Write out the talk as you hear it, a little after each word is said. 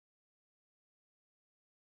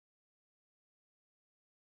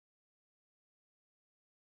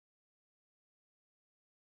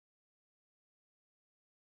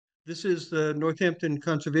This is the Northampton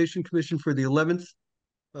Conservation Commission for the 11th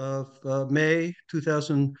of May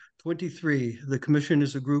 2023. The commission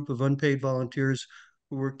is a group of unpaid volunteers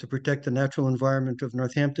who work to protect the natural environment of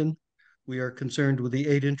Northampton. We are concerned with the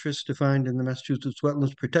 8 interests defined in the Massachusetts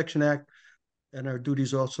Wetlands Protection Act, and our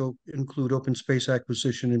duties also include open space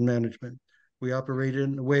acquisition and management. We operate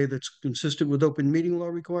in a way that's consistent with open meeting law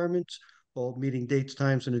requirements. All meeting dates,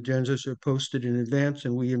 times, and agendas are posted in advance,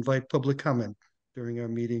 and we invite public comment during our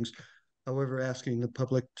meetings, however, asking the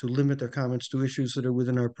public to limit their comments to issues that are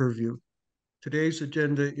within our purview. Today's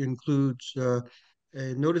agenda includes a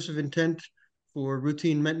notice of intent for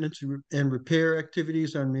routine maintenance and repair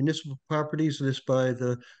activities on municipal properties, this by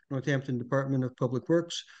the Northampton Department of Public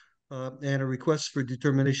Works, and a request for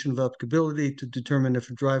determination of applicability to determine if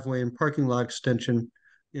a driveway and parking lot extension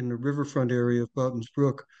in the riverfront area of Boughton's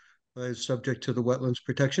Brook is subject to the Wetlands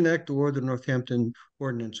Protection Act or the Northampton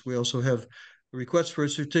Ordinance. We also have a request for a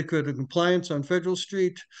certificate of compliance on Federal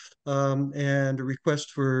Street, and a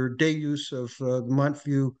request for day use of the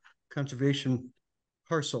Montview Conservation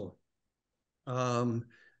parcel. And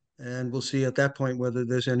we'll see at that point whether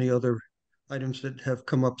there's any other items that have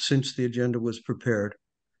come up since the agenda was prepared.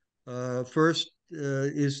 First,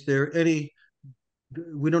 is there any,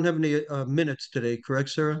 we don't have any minutes today,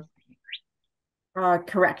 correct, Sarah?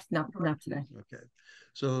 Correct, not today. Okay,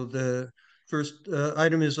 so the first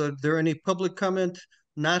item is, there any public comment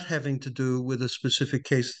not having to do with a specific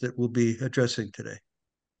case that we'll be addressing today?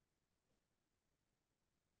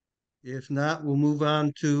 If not, we'll move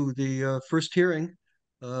on to the first hearing.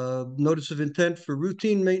 Notice of intent for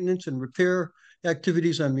routine maintenance and repair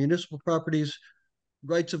activities on municipal properties,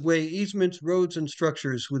 rights-of-way easements, roads, and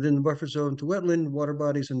structures within the buffer zone to wetland, water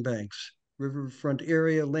bodies, and banks. Riverfront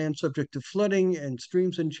area, land subject to flooding, and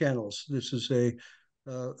streams and channels. This is a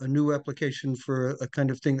new application for a kind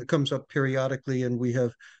of thing that comes up periodically, and we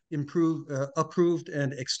have approved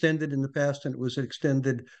and extended in the past, and it was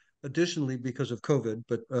extended additionally because of COVID,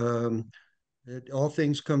 but all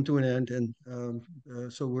things come to an end, and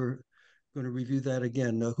so we're going to review that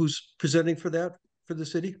again. Who's presenting for that for the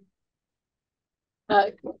city?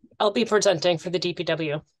 I'll be presenting for the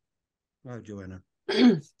DPW. Hi, Joanna.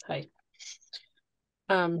 Hi.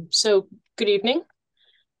 So good evening.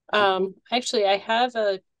 Actually, I have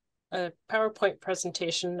a PowerPoint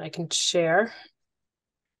presentation I can share,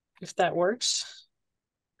 if that works.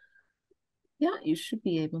 Yeah, you should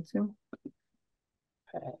be able to.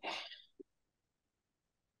 Okay.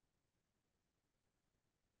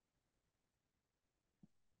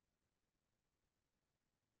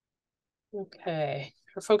 Okay,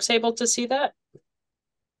 are folks able to see that?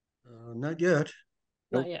 Not yet.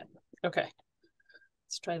 Not yet. Okay,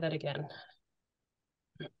 let's try that again.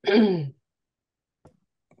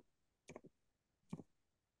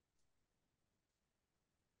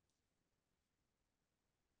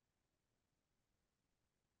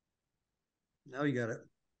 Now you got it.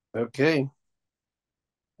 Okay.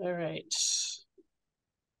 All right.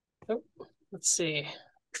 Oh, let's see.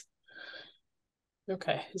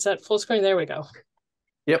 Okay, is that full screen? There we go.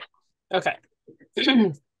 Yep. Okay.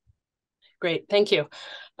 Great, thank you.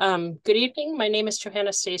 Good evening. My name is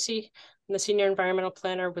Johanna Stacy. I'm the Senior Environmental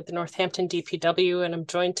Planner with the Northampton DPW, and I'm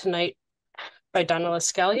joined tonight by Donna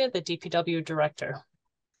Lascalia, the DPW Director.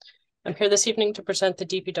 I'm here this evening to present the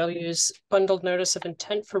DPW's bundled notice of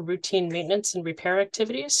intent for routine maintenance and repair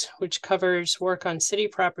activities, which covers work on city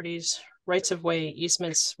properties, rights-of-way,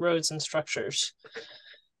 easements, roads, and structures.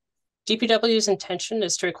 DPW's intention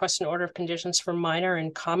is to request an order of conditions for minor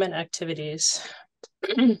and common activities,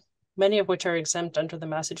 many of which are exempt under the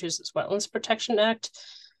Massachusetts Wetlands Protection Act,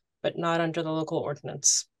 but not under the local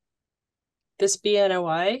ordinance. This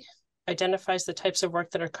BNOI identifies the types of work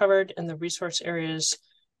that are covered and the resource areas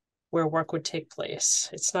where work would take place.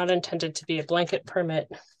 It's not intended to be a blanket permit,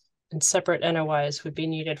 and separate NOIs would be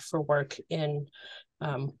needed for work in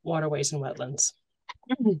waterways and wetlands.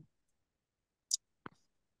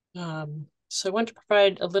 So I want to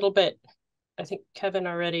provide a little bit, I think Kevin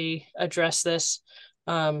already addressed this,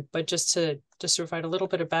 but just to provide a little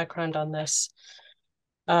bit of background on this.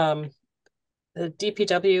 The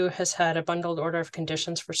DPW has had a bundled order of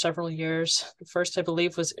conditions for several years. The first, I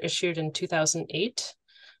believe, was issued in 2008.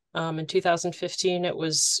 In 2015, it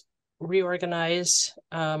was reorganized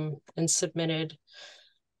and submitted,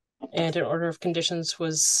 and an order of conditions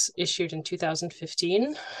was issued in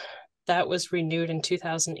 2015. That was renewed in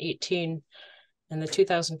 2018, and the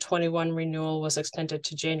 2021 renewal was extended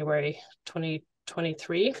to January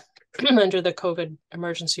 2023 under the COVID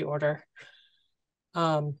emergency order.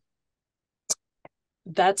 That's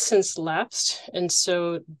since lapsed, and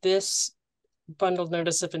so this bundled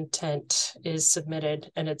notice of intent is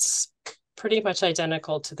submitted, and it's pretty much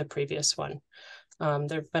identical to the previous one.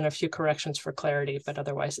 There have been a few corrections for clarity, but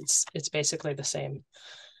otherwise it's basically the same.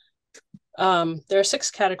 There are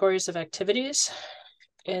 6 categories of activities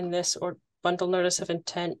in this bundle notice of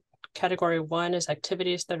intent. Category 1 is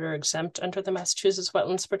activities that are exempt under the Massachusetts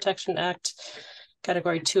Wetlands Protection Act.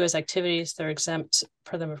 Category 2 is activities that are exempt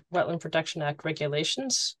per the Wetland Protection Act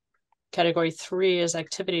regulations. Category 3 is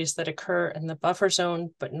activities that occur in the buffer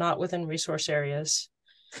zone, but not within resource areas.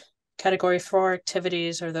 Category 4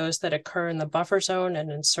 activities are those that occur in the buffer zone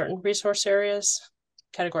and in certain resource areas.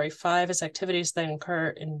 Category 5 is activities that occur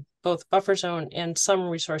in both buffer zone and some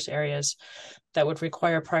resource areas that would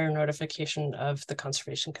require prior notification of the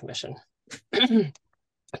Conservation Commission.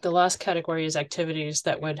 The last category is activities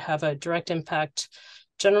that would have a direct impact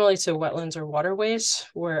generally to wetlands or waterways,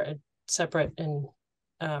 where a separate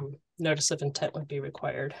notice of intent would be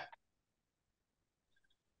required.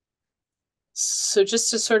 So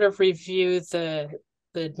just to sort of review the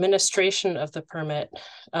administration of the permit,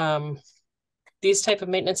 these type of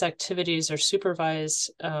maintenance activities are supervised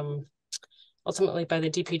ultimately by the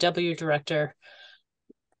DPW director,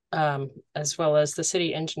 as well as the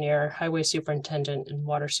city engineer, highway superintendent, and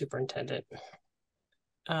water superintendent.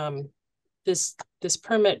 This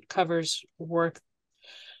permit covers work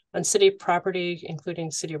on city property,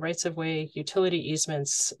 including city rights-of-way, utility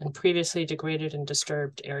easements, and previously degraded and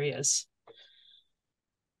disturbed areas.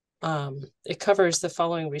 It covers the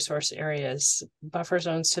following resource areas: buffer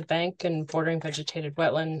zones to bank and bordering vegetated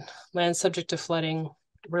wetland, land subject to flooding,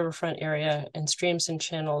 riverfront area, and streams and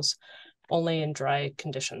channels only in dry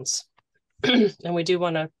conditions. And we do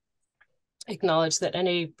want to acknowledge that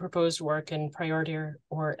any proposed work in priority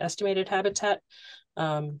or estimated habitat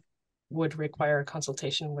would require a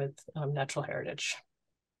consultation with natural heritage.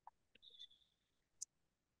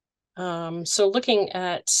 So looking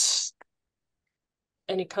at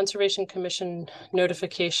any Conservation Commission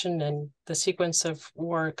notification and the sequence of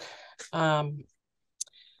work,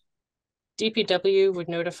 DPW would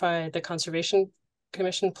notify the Conservation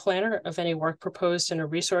Commission planner of any work proposed in a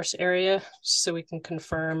resource area, so we can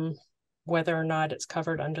confirm whether or not it's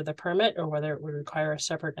covered under the permit or whether it would require a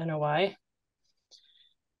separate NOI.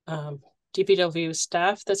 DPW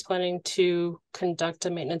staff that's planning to conduct a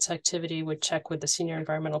maintenance activity would check with the senior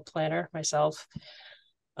environmental planner, myself,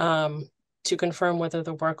 to confirm whether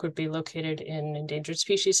the work would be located in endangered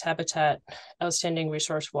species habitat, outstanding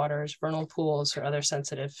resource waters, vernal pools, or other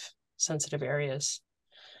sensitive areas.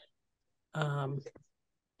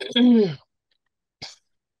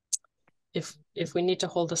 If we need to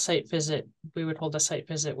hold a site visit, we would hold a site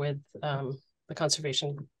visit with the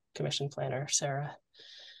Conservation Commission planner, Sarah.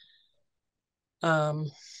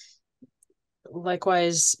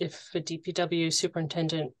 Likewise, if a DPW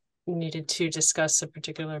superintendent needed to discuss a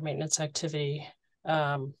particular maintenance activity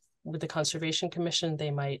with the Conservation Commission,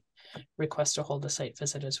 they might request to hold a site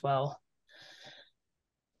visit as well.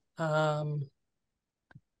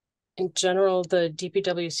 In general, the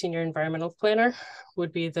DPW senior environmental planner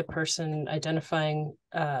would be the person identifying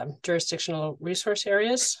jurisdictional resource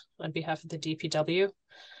areas on behalf of the DPW.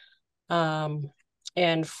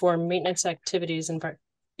 And for maintenance activities,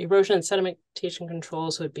 erosion and sedimentation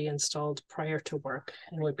controls would be installed prior to work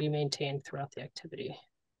and would be maintained throughout the activity.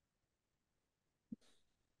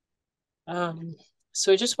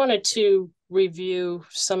 So I just wanted to review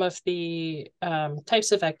some of the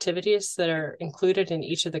types of activities that are included in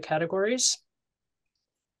each of the categories.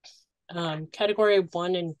 Category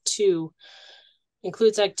 1 and 2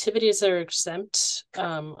 includes activities that are exempt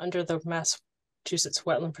under the Massachusetts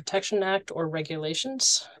Wetland Protection Act or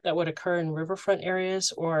regulations that would occur in riverfront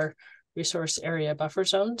areas or resource area buffer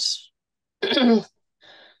zones.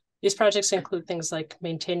 These projects include things like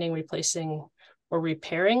maintaining, replacing, or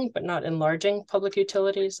repairing, but not enlarging public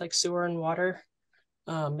utilities like sewer and water,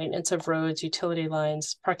 maintenance of roads, utility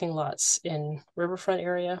lines, parking lots in riverfront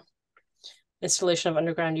area, installation of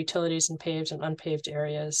underground utilities in paved and unpaved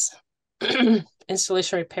areas,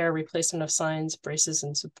 installation, repair, replacement of signs, braces,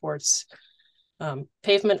 and supports,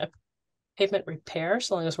 pavement repair,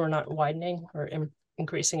 so long as we're not widening or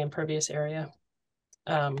increasing impervious area,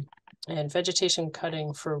 and vegetation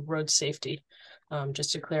cutting for road safety,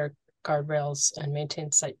 just to clear guardrails and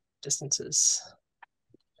maintain site distances.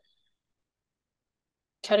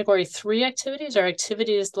 Category 3 activities are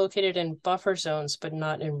activities located in buffer zones, but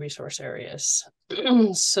not in resource areas.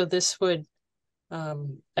 So this would,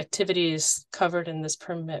 activities covered in this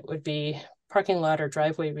permit would be parking lot or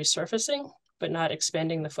driveway resurfacing, but not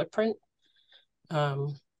expanding the footprint,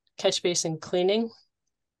 catch basin cleaning,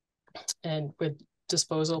 and with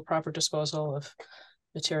proper disposal of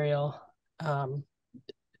material,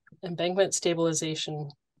 embankment stabilization,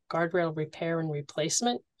 guardrail repair and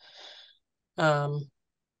replacement,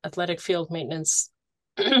 athletic field maintenance,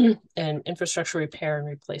 and infrastructure repair and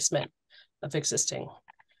replacement of existing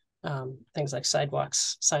things like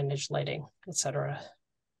sidewalks, signage, lighting, etc.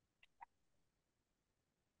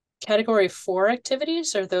 Category 4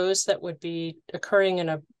 activities are those that would be occurring in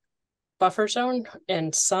a buffer zone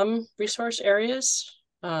in some resource areas,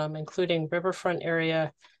 including riverfront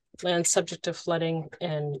area, land subject to flooding,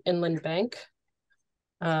 and inland bank.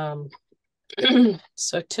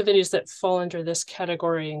 So activities that fall under this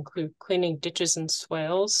category include cleaning ditches and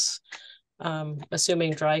swales,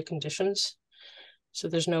 assuming dry conditions, so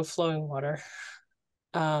there's no flowing water,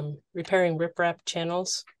 repairing riprap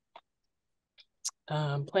channels,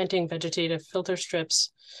 planting vegetative filter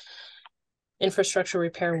strips, infrastructure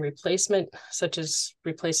repair and replacement, such as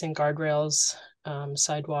replacing guardrails,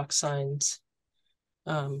 sidewalk signs,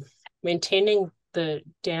 maintaining the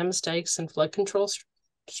dams, dikes, and flood control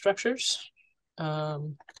structures,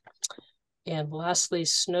 and lastly,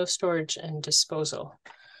 snow storage and disposal.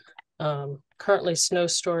 Currently, snow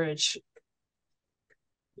storage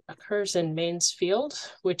occurs in Mains Field,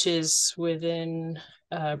 which is within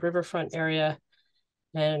riverfront area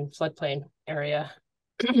and floodplain area.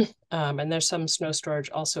 And there's some snow storage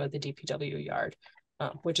also at the DPW yard,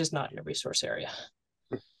 which is not in a resource area.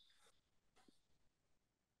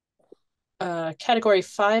 Category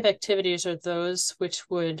 5 activities are those which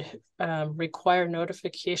would require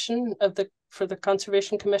notification of for the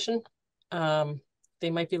Conservation Commission. They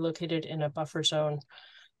might be located in a buffer zone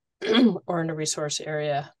or in a resource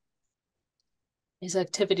area. These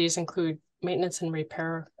activities include maintenance and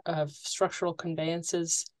repair of structural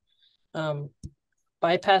conveyances,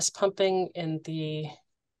 bypass pumping in the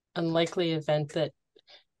unlikely event that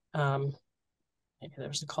maybe there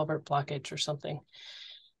was a culvert blockage or something,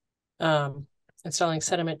 installing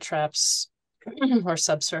sediment traps or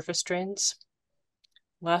subsurface drains.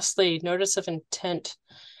 Lastly, notice of intent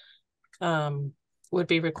would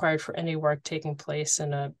be required for any work taking place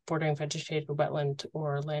in a bordering vegetated wetland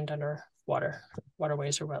or land under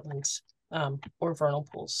waterways or wetlands, or vernal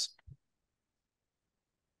pools.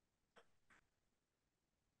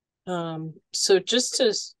 So just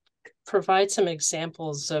to provide some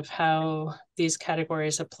examples of how these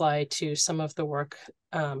categories apply to some of the work,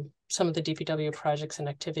 some of the DPW projects and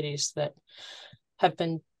activities that have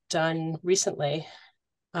been done recently.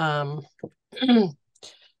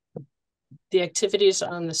 The activities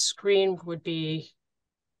on the screen would be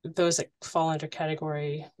those that fall under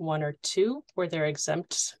category 1 or 2, where they're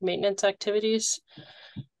exempt maintenance activities,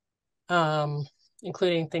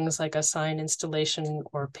 including things like a sign installation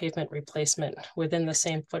or pavement replacement within the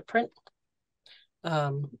same footprint,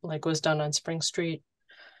 like was done on Spring Street,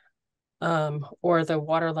 or the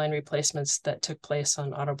water line replacements that took place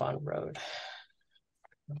on Audubon Road.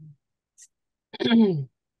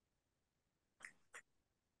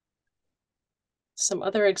 Some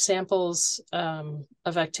other examples of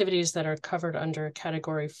activities that are covered under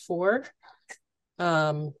category 4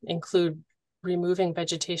 include removing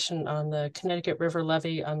vegetation on the Connecticut River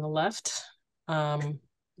levee on the left,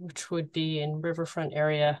 which would be in riverfront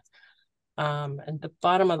area. And the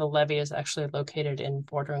bottom of the levee is actually located in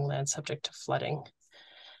bordering land subject to flooding.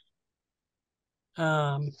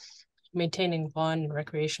 Maintaining lawn and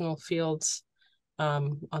recreational fields.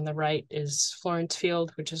 On the right is Florence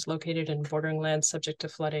Field, which is located in bordering land subject to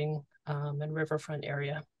flooding and riverfront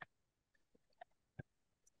area.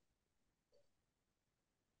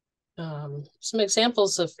 Some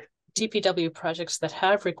examples of DPW projects that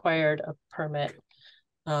have required a permit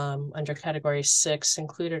under category 6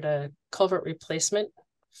 included a culvert replacement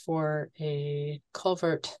for a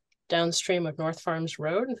culvert downstream of North Farms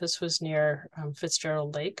Road. This was near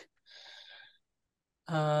Fitzgerald Lake.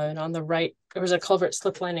 And on the right, there was a culvert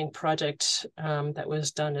slip lining project that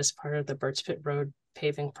was done as part of the Birds Pit Road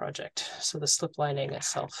paving project. So the slip lining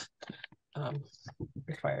itself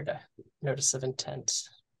required a notice of intent.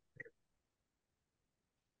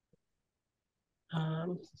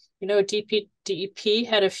 You know, DEP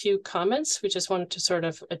had a few comments. We just wanted to sort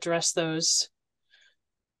of address those.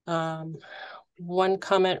 One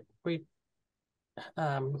comment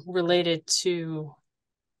related to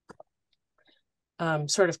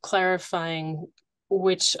sort of clarifying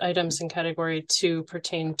which items in category 2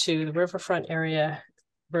 pertain to the riverfront area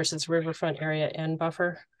versus riverfront area and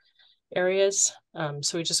buffer areas.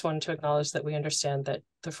 So we just wanted to acknowledge that we understand that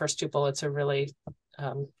the first 2 bullets are really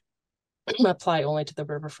apply only to the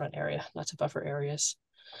riverfront area, not to buffer areas.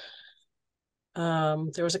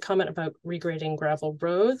 There was a comment about regrading gravel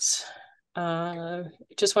roads.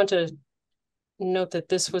 Just want to note that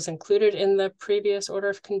this was included in the previous order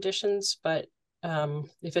of conditions, but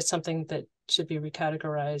if it's something that should be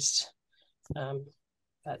recategorized,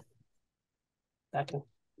 that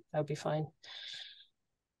would be fine.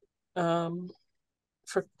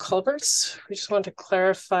 For culverts, we just want to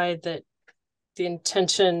clarify that the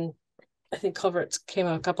intention, I think culverts came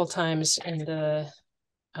up a couple times in the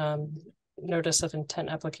notice of intent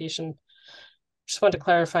application. Just want to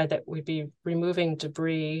clarify that we'd be removing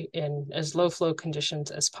debris in as low flow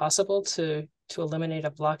conditions as possible to eliminate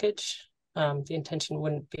a blockage. The intention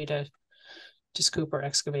wouldn't be to scoop or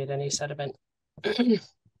excavate any sediment. There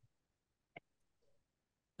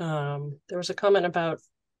was a comment about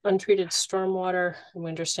untreated stormwater, and we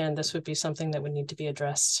understand this would be something that would need to be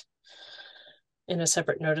addressed in a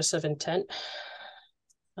separate notice of intent.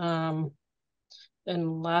 And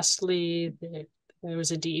lastly, there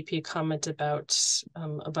was a DEP comment about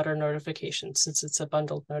a butter notification, since it's a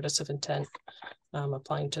bundled notice of intent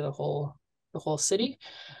applying to the whole city.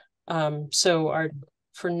 So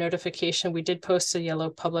for notification, we did post a yellow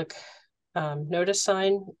public notice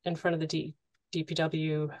sign in front of the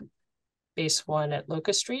DPW base 1 at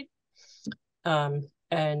Locust Street.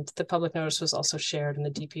 And the public notice was also shared in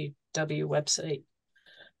the DPW website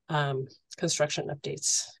construction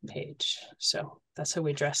updates page. So that's how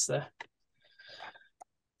we address the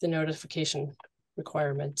notification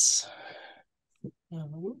requirements.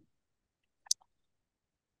 And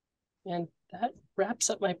that wraps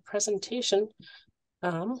up my presentation.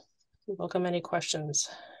 Welcome any questions.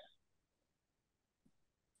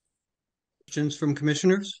 Questions from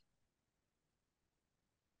commissioners?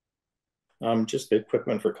 Just a quick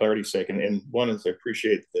one for clarity's sake, and one is I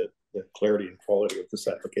appreciate the clarity and quality of this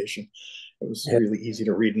application. It was really easy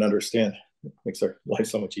to read and understand. It makes our life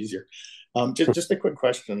so much easier. Just a quick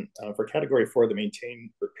question for category 4, the maintain,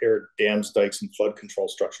 repair dams, dikes, and flood control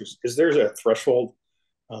structures. Is there a threshold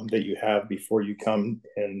that you have before you come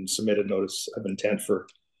and submit a notice of intent for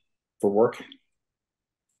work?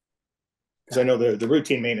 Because I know the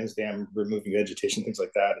routine maintenance, dam removing vegetation, things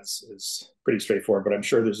like that is pretty straightforward, but I'm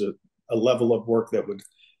sure there's a level of work that would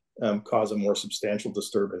cause a more substantial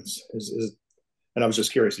disturbance. And I was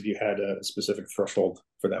just curious if you had a specific threshold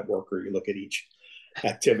for that work, or you look at each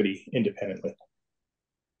activity independently.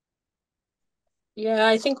 Yeah,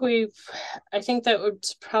 I think that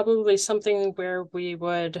was probably something where we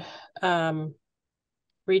would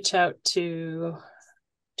reach out to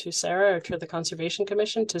Sarah or to the Conservation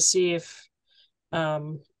Commission to see if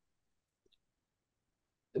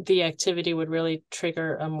the activity would really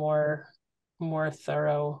trigger a more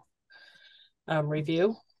thorough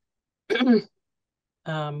review.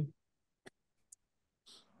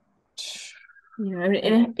 Yeah, I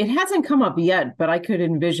mean, it hasn't come up yet, but I could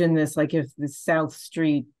envision this, like if the South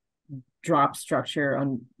Street drop structure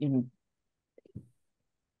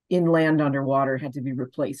inland underwater had to be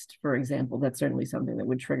replaced, for example, that's certainly something that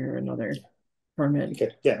would trigger another permit. Okay,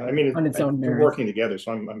 yeah, I mean, on its own we're merit. working together,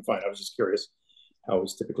 so I'm fine. I was just curious how it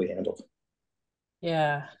was typically handled.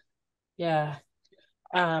 Yeah.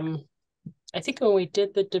 I think when we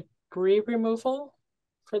did the debris removal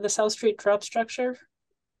for the South Street drop structure,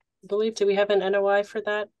 I believe, do we have an NOI for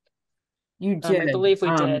that? You did. I believe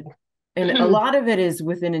we did. And a lot of it is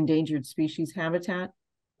within endangered species habitat.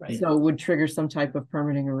 Right. So it would trigger some type of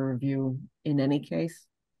permitting or review in any case.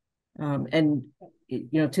 And,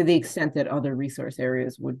 to the extent that other resource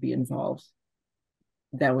areas would be involved,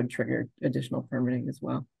 that would trigger additional permitting as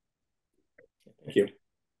well. Thank you.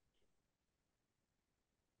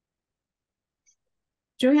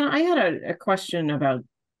 Joanna, I had a question about,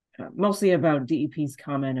 mostly about DEP's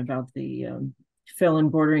comment about the fill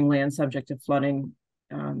and bordering land subject to flooding.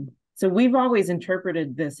 So we've always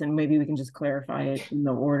interpreted this, and maybe we can just clarify it in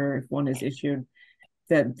the order if one is issued,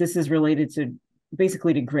 that this is related to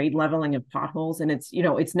basically to grade leveling of potholes. And it's,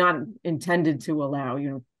 it's not intended to allow,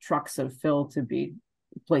 trucks of fill to be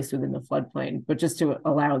placed within the floodplain, but just to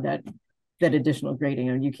allow that additional grading.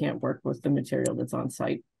 And you can't work with the material that's on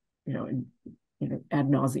site, ad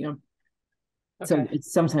nauseum. Okay. So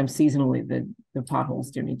it's sometimes seasonally the potholes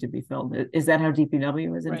do need to be filled. Is that how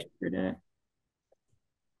DPW is interpreted it?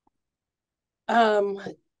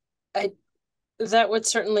 That would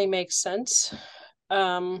certainly make sense.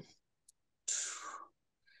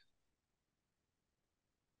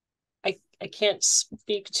 I can't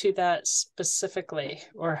speak to that specifically,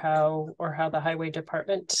 or how the highway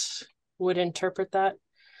department would interpret that.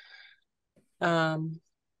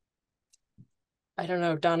 I don't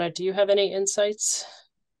know, Donna, do you have any insights?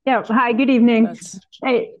 Yeah. Hi, good evening. That's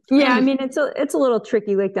Hey, yeah, I mean it's a little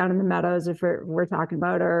tricky like down in the meadows if we're talking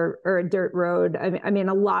about or a dirt road. I mean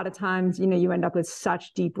a lot of times, you end up with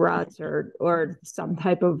such deep ruts or some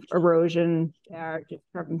type of erosion just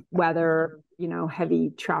from weather,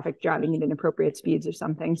 heavy traffic driving at inappropriate speeds or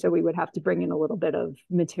something. So we would have to bring in a little bit of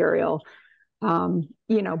material.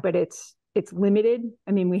 But it's limited.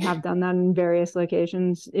 I mean, we have done that in various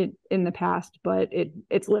locations in the past, but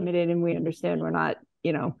it's limited, and we understand we're not,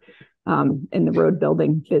 in the road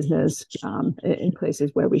building business in places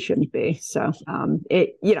where we shouldn't be. So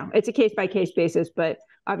it's a case by case basis, but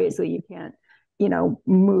obviously you can't,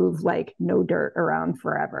 move like no dirt around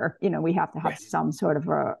forever. We have to have some sort of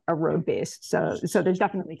a road base. So there's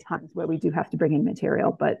definitely times where we do have to bring in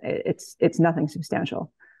material, but it's nothing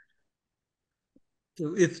substantial.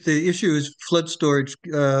 So if the issue is flood storage,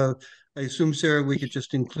 I assume, Sarah, we could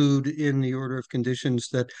just include in the order of conditions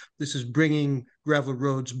that this is bringing gravel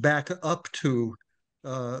roads back up to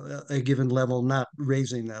a given level, not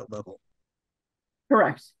raising that level.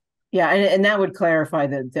 Correct. Yeah, and that would clarify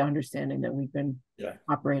the understanding that we've been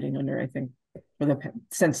operating under, I think,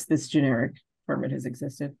 since this generic permit has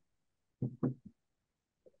existed.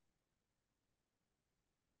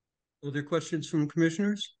 Other questions from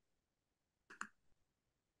commissioners?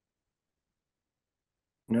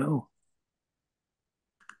 No.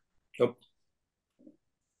 Nope.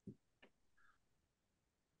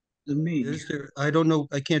 Is there, I don't know,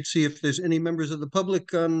 I can't see if there's any members of the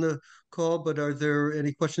public on the call, but are there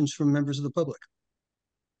any questions from members of the public?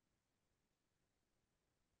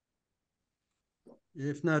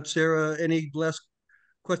 If not, Sarah, any last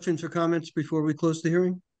questions or comments before we close the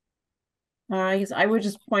hearing? I guess I would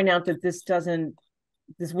just point out that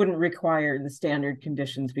this wouldn't require the standard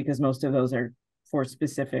conditions because most of those are for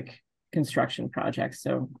specific construction projects.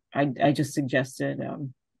 So I just suggested,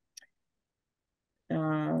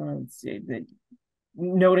 let's see, that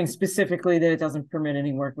noting specifically that it doesn't permit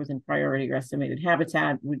any work within priority or estimated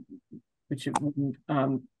habitat, which it wouldn't,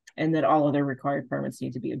 and that all other required permits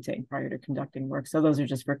need to be obtained prior to conducting work. So those are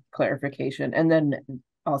just for clarification, and then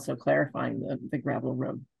also clarifying the gravel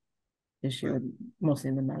road issue, mostly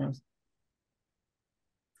in the meadows.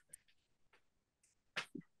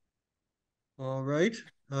 All right.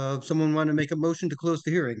 Someone want to make a motion to close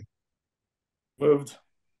the hearing? Moved.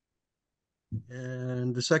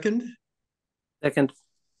 And the second? Second.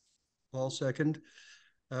 All second.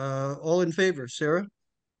 All in favor, Sarah?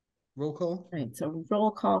 Roll call. All right, so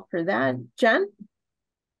roll call for that. Jen?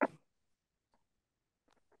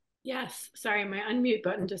 Yes, sorry, my unmute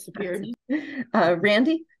button disappeared.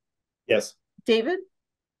 Randy? Yes. David?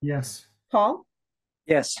 Yes. Paul?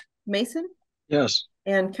 Yes. Mason? Yes.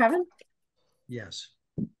 And Kevin? Yes.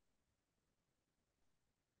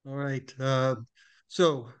 All right.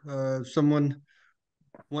 Someone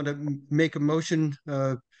want to make a motion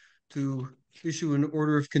to issue an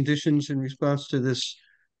order of conditions in response to this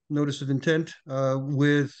notice of intent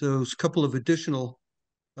with those couple of additional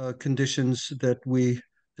conditions that we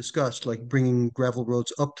discussed, like bringing gravel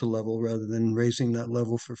roads up to level rather than raising that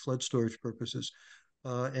level for flood storage purposes.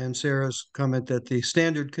 And Sarah's comment that the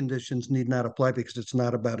standard conditions need not apply because it's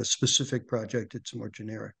not about a specific project, it's more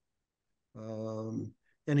generic.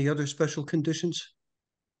 Any other special conditions?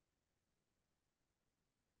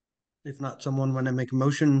 If not, someone want to make a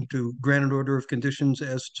motion to grant an order of conditions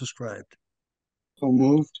as described? So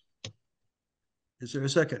moved. Is there a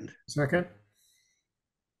second? Second.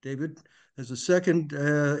 David has a second.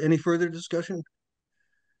 Any further discussion?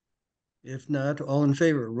 If not, all in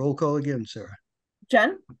favor. Roll call again, Sarah.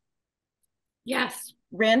 Jen? Yes.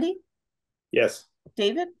 Randy? Yes.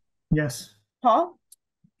 David? Yes. Paul?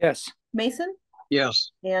 Yes. Mason?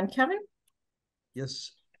 Yes. And Kevin?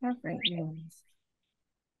 Yes. All right.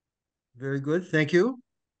 Very good. Thank you.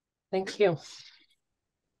 thank you.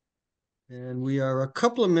 And we are a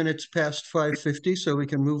couple of minutes past 5:50, so we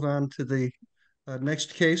can move on to the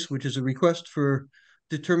next case, which is a request for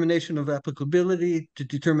determination of applicability to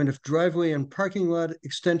determine if driveway and parking lot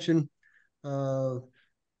extension in a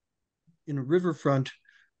riverfront.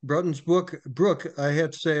 Broughton's Brook, I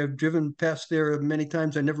had to say, I've driven past there many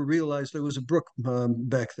times. I never realized there was a brook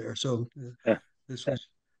back there. So this was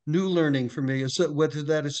new learning for me. Whether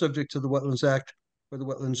that is subject to the Wetlands Act or the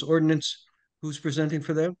Wetlands Ordinance. Who's presenting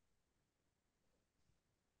for them?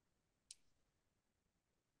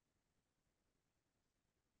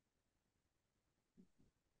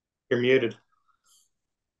 You're muted.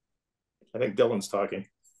 I think Dylan's talking.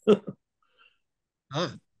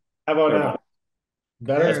 Ah, How about now?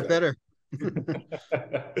 better.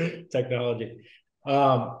 Technology.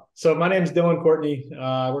 So my name is Dylan Courtney.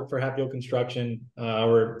 I work for Hatfield Construction.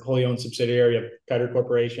 We're a wholly owned subsidiary of Kiter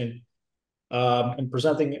Corporation. I'm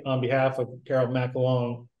presenting on behalf of Kara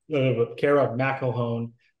McElhone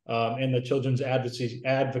in the Children's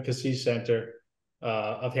Advocacy Center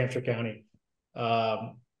of Hampshire County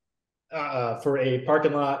for a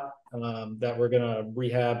parking lot that we're going to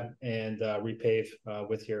rehab and repave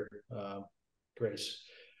with your grace.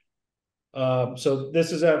 So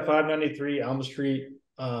this is at 593 Elm Street.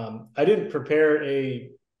 I didn't prepare a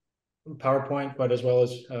PowerPoint quite as well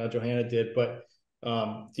as Johanna did, but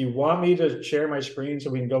do you want me to share my screen so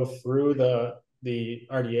we can go through the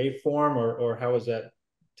RDA form, or how is that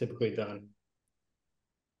typically done?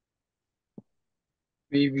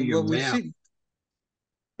 Maybe your Well, we map. see,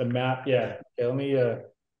 The map, yeah. Okay, let me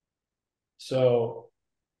so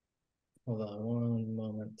hold on one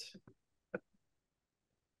moment.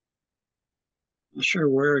 Not sure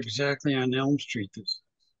where exactly on Elm Street this is.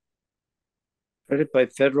 Right by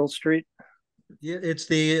Federal Street. yeah, it's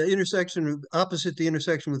the intersection opposite the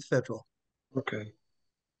intersection with Federal. Okay.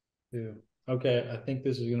 Yeah. Okay, I think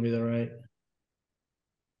this is going to be the right.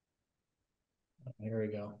 Here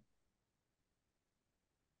we go.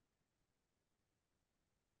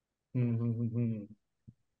 And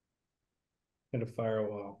a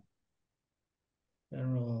firewall.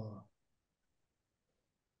 General.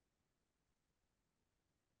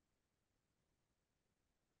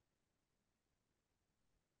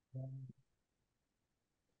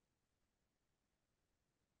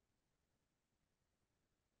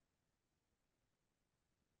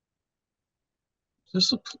 Is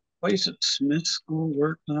this a place that Smith School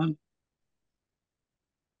worked on?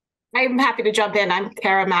 I'm happy to jump in. I'm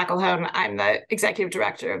Kara McElhone. I'm the executive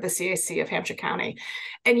director of the CAC of Hampshire County.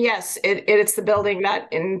 And yes, it's the building that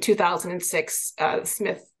in 2006,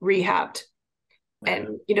 Smith rehabbed.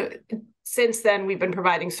 And, since then, we've been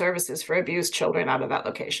providing services for abused children out of that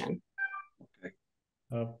location.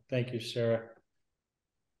 Okay. Thank you, Sarah.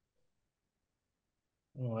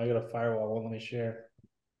 Oh, I got a firewall. Well, let me share.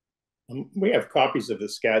 We have copies of the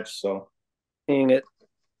sketch, so Seeing it.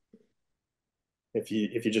 if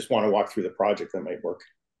you just want to walk through the project, that might work.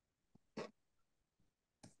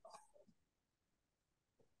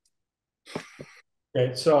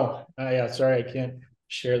 Okay, so yeah, sorry, I can't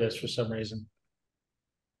share this for some reason.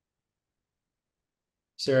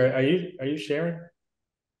 Sarah, are you sharing?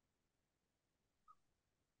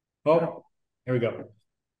 Oh, here we go.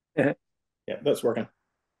 Yeah, that's working.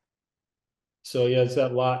 So yeah, it's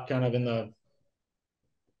that lot kind of in the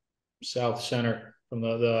south center from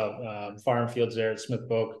the farm fields there at Smith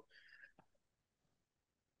Boak.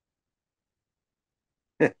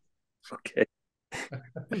 Okay.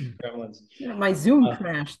 My Zoom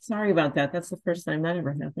crashed. Sorry about that. That's the first time that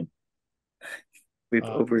ever happened. We've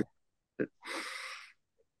over.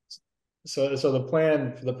 So the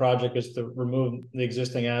plan for the project is to remove the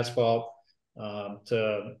existing asphalt,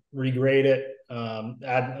 to regrade it,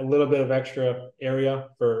 add a little bit of extra area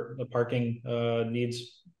for the parking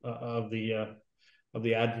needs of the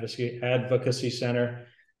advocacy center,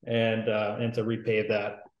 and to repave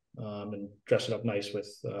that and dress it up nice with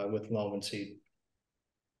loam and seed.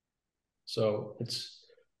 So it's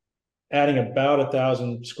adding about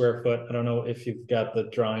 1,000 square foot. I don't know if you've got the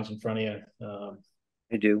drawings in front of you.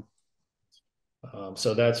 I do.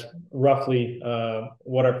 So that's roughly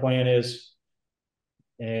what our plan is.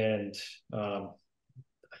 And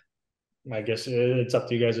I guess it's up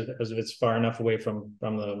to you guys as if it's far enough away from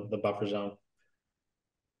the buffer zone.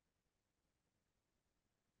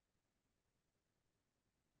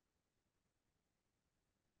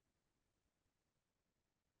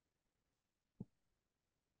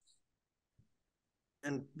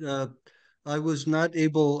 And I was not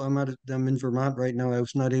able, I'm in Vermont right now. I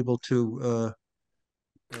was not able to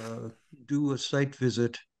do a site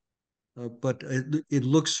visit, but it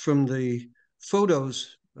looks from the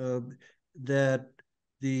photos that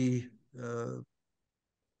the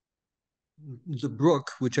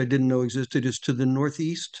brook, which I didn't know existed, is to the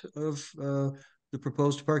northeast of the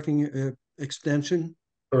proposed parking extension.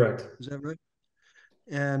 Correct. Is that right?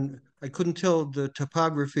 And I couldn't tell the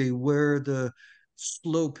topography where the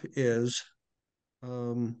slope is.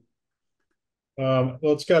 Well,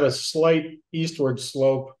 it's got a slight eastward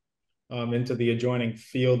slope into the adjoining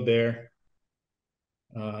field there,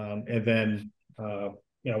 and then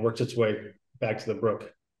works its way back to the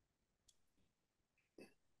brook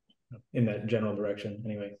in that general direction.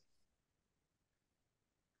 Anyway.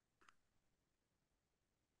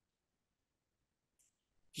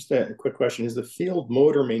 Just a quick question: is the field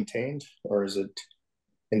mowed or maintained, or is it?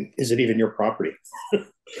 And is it even your property?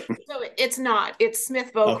 So it's not. It's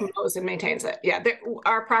Smith Voc Okay. mows and maintains it. Yeah,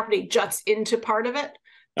 our property juts into part of it,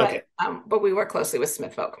 Okay. but we work closely with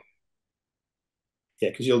Smith Voc.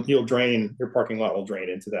 Yeah, because you'll drain, your parking lot will drain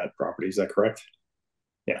into that property. Is that correct?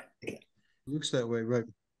 Yeah. Okay. Looks that way, right?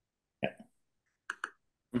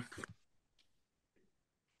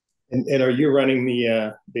 And are you running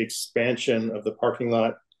the expansion of the parking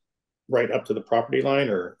lot right up to the property line,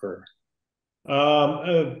 or?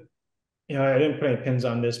 You know, I didn't put any pins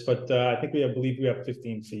on this, but I think I believe we have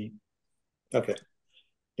 15 feet. Okay.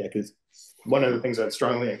 Yeah, because one of the things I'd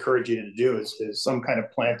strongly encourage you to do is some kind of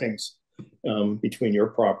plantings between your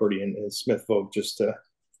property and Smith Voc, just to.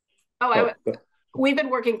 We've been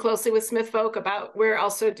working closely with Smith Voc we're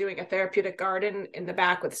also doing a therapeutic garden in the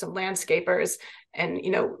back with some landscapers, and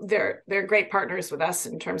you know they're great partners with us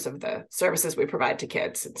in terms of the services we provide to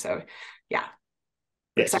kids, and so yeah.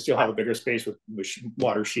 Yeah, so you'll have a bigger space with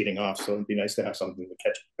water sheeting off, so it'd be nice to have something to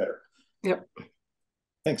catch it better. Yep.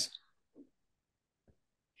 Thanks.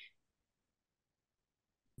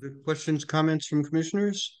 Other questions, comments from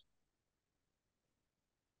commissioners?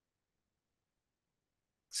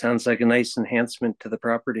 Sounds like a nice enhancement to the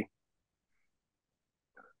property.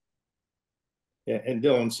 Yeah, and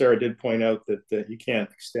Bill and Sarah did point out that you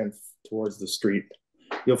can't extend towards the street.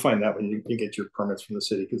 You'll find that when you get your permits from the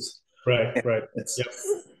city, because Right. it's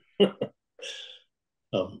Yep.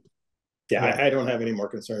 yeah. I don't have any more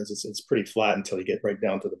concerns. It's pretty flat until you get right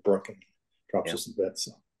down to the brook and drops just a bit.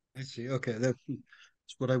 So I see. Okay, that's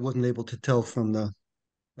what I wasn't able to tell from the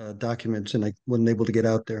documents, and I wasn't able to get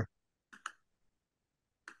out there.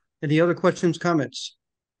 Any other questions, comments?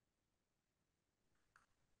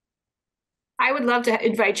 I would love to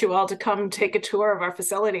invite you all to come take a tour of our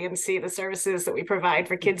facility and see the services that we provide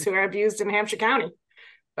for kids who are abused in Hampshire County.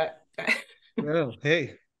 But Well,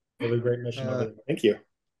 hey, Really great mission. thank you.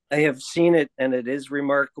 I have seen it, and it is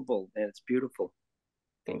remarkable, and it's beautiful.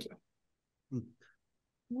 Thank you.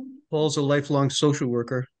 Paul's a lifelong social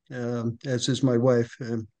worker, as is my wife,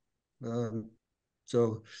 and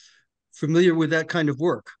so familiar with that kind of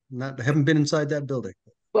work. I haven't been inside that building.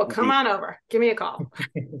 Well, come on over. Give me a call.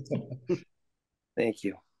 Thank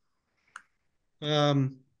you. So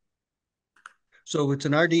it's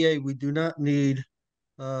an RDA. We do not need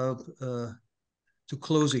to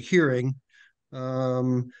close a hearing.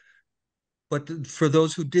 But for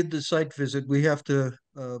those who did the site visit, we have to,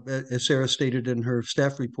 as Sarah stated in her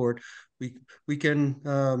staff report, we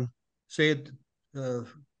can say it,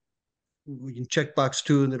 we can check box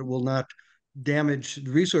 2 and that it will not damage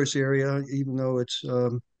the resource area, even though it's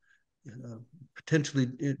potentially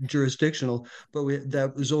jurisdictional. But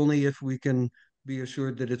that was only if we can be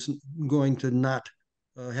assured that it's going to not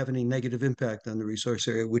have any negative impact on the resource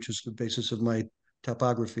area, which is the basis of my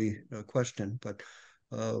topography question. But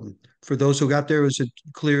for those who got there, is it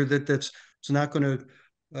clear that it's not going to,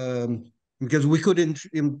 because we could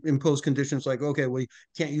impose conditions like, okay, we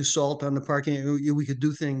can't use salt on the parking. We could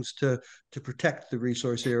do things to protect the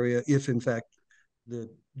resource area if, in fact, the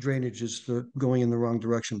drainage is going in the wrong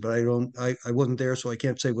direction. But I wasn't there, so I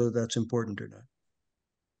can't say whether that's important or not.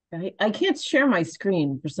 I can't share my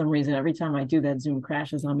screen for some reason. Every time I do that, Zoom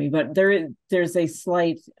crashes on me. But there's a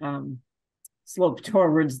slight slope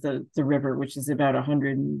towards the river, which is about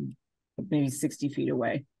 100 maybe 60 feet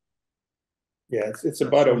away. Yeah, it's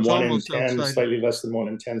about a 1 in 10, outside. slightly less than 1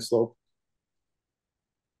 in 10 slope.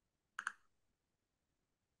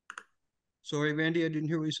 Sorry, Randy, I didn't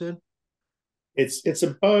hear what you said. It's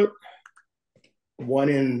about 1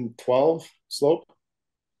 in 12 slope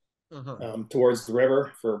towards the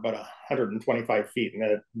river for about 125 feet,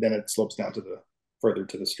 and then it slopes down to further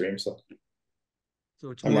to the stream. So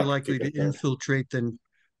it's more likely to infiltrate than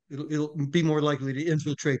it'll be more likely to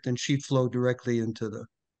infiltrate than sheet flow directly into the.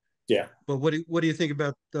 Yeah. But what do you think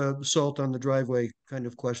about salt on the driveway kind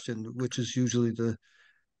of question, which is usually the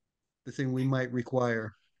thing we might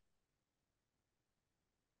require?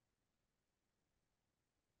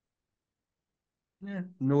 Yeah,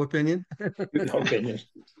 no opinion. No opinion.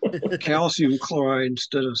 Calcium chloride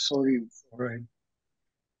instead of sodium chloride.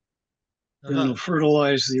 And it'll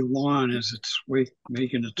fertilize the lawn as it's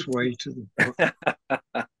making its way to the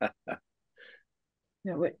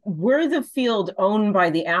brook. Were the field owned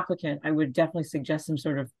by the applicant, I would definitely suggest some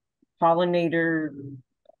sort of pollinator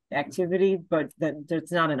activity, but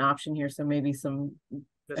that's not an option here. So maybe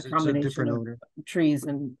a combination of trees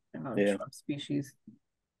and shrub species.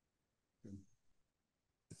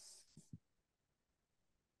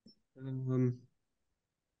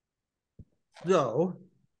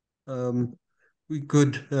 We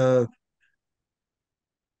could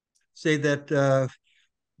say that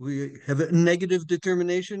we have a negative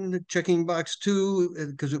determination, checking box 2,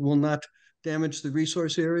 because it will not damage the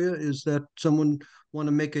resource area. Is that someone want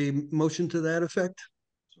to make a motion to that effect?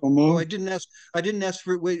 Oh, I didn't ask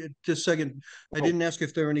for, wait just a second. I didn't ask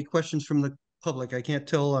if there are any questions from the public. I can't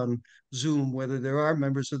tell on Zoom whether there are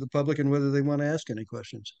members of the public and whether they want to ask any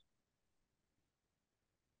questions.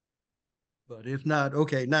 But if not,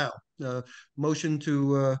 okay, now, motion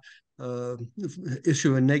to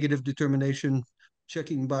issue a negative determination,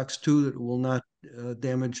 checking box 2, that will not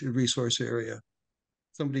damage a resource area.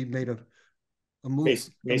 Somebody made a move.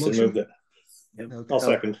 Mason moved it. Okay. I'll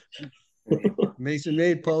second. Mason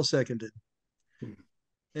made, Paul seconded.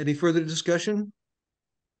 Any further discussion?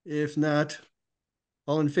 If not,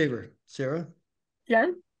 all in favor. Sarah?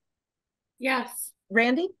 Jen? Yes.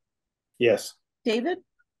 Randy? Yes. David?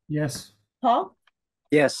 Yes. Paul?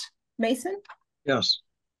 Yes. Mason? Yes.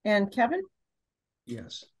 And Kevin?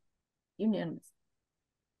 Yes. Unanimous.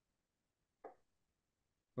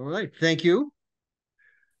 All right, thank you.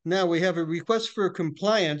 Now we have a request for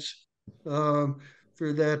compliance for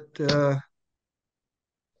that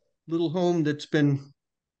little home that's been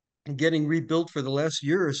getting rebuilt for the last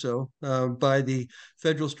year or so by the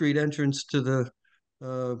Federal Street entrance to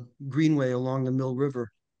the greenway along the Mill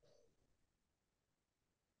River.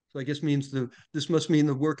 So I guess this must mean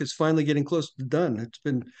the work is finally getting close to done. It's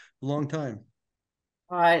been a long time.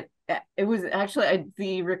 It was actually,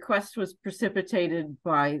 the request was precipitated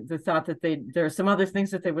by the thought that there are some other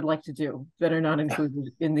things that they would like to do that are not included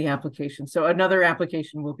in the application. So another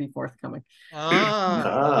application will be forthcoming.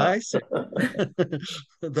 I see.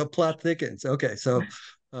 The plot thickens. Okay, so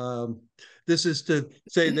this is to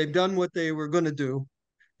say they've done what they were going to do,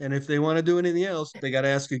 and if they want to do anything else, they got to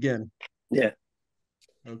ask again. Yeah.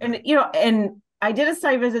 Okay. And I did a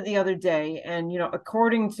site visit the other day, and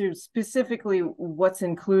according to specifically what's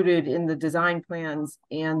included in the design plans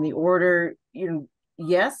and the order,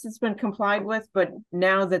 yes, it's been complied with, but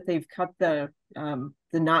now that they've cut the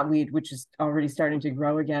knotweed, which is already starting to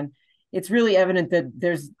grow again, it's really evident that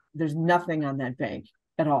there's nothing on that bank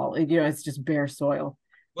at all. It's just bare soil.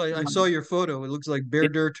 Well, I saw your photo. It looks like bare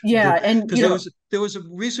dirt. Yeah, and because there was a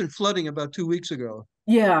recent flooding about 2 weeks ago.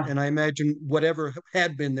 Yeah, and I imagine whatever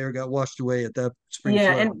had been there got washed away at that spring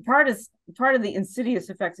flood. And part of the insidious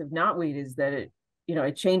effects of knotweed is that it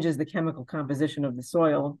changes the chemical composition of the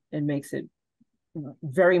soil and makes it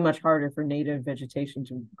very much harder for native vegetation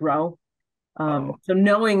to grow. So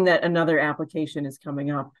knowing that another application is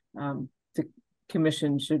coming up, the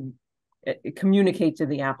commission should communicate to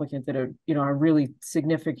the applicant that a really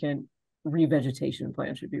significant revegetation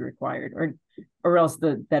plan should be required, or else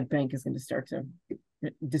that bank is going to start to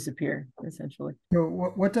disappear essentially. So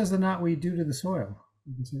what does the knotweed do to the soil?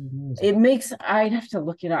 It makes, I'd have to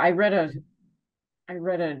look it up. I read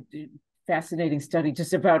a fascinating study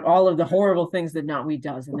just about all of the horrible things that knotweed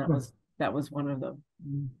does, and that was one of them.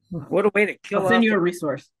 What a way to kill off. Send you a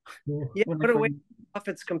resource. Yeah, what a way to kill off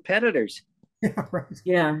its competitors. Yeah, right.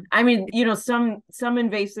 Yeah, I mean, some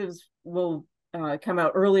invasives will come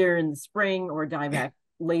out earlier in the spring or die back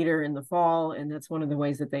later in the fall, and that's one of the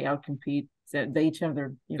ways that they outcompete. So they each have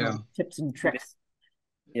their tips and tricks.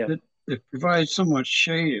 Yeah, it provides so much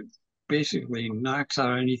shade. It basically knocks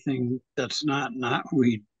out anything that's not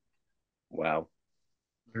knotweed. Wow.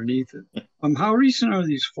 Underneath it. How recent are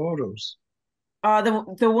these photos?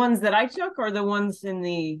 The ones that I took, or the ones in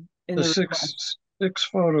the six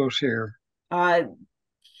photos here.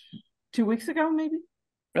 2 weeks ago, maybe.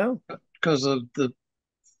 Oh, because of the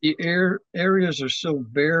areas are so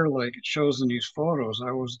bare, like it shows in these photos.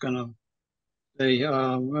 I was gonna say,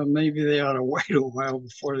 well, maybe they ought to wait a while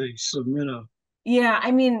before they submit a. Yeah,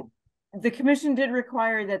 I mean, the commission did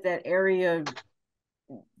require that area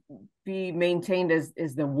be maintained as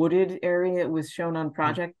the wooded area it was shown on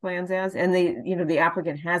project plans as, and the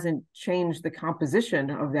applicant hasn't changed the composition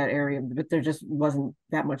of that area, but there just wasn't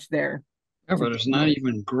that much there. Yeah, but there's not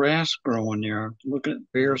even grass growing there. Look at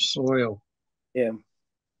bare soil. Yeah.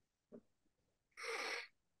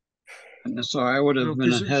 And so I would have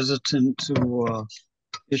been hesitant to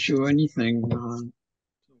issue anything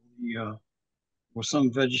with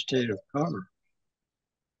some vegetative cover.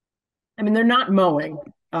 I mean, they're not mowing,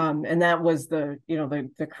 and that was the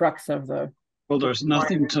crux of the. Well, there's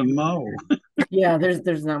nothing to mow. Yeah,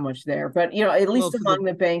 there's not much there, but at least along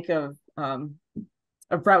the bank of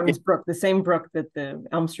Broughton's Brook, the same brook that the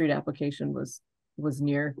Elm Street application was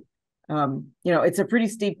near. It's a pretty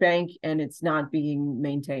steep bank, and it's not being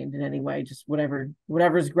maintained in any way. Just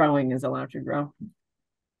whatever's growing is allowed to grow.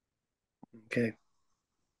 Okay.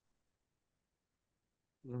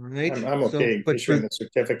 All right. I'm okay issuing the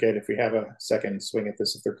certificate if we have a second swing at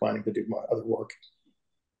this, if they're planning to do other work.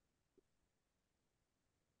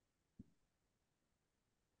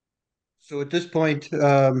 So at this point,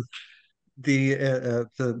 the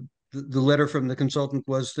letter from the consultant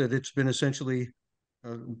was that it's been essentially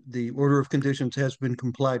the order of conditions has been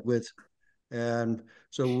complied with, and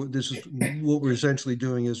so this is what we're essentially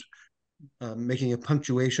doing is making a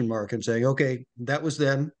punctuation mark and saying, okay, that was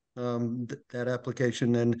then that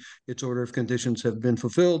application and its order of conditions have been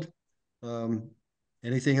fulfilled.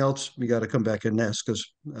 Anything else, we got to come back and ask us,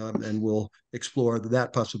 and we'll explore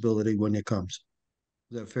that possibility when it comes.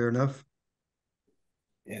 Is that fair enough?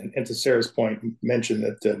 And to Sarah's point, mention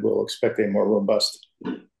that we'll expect a more robust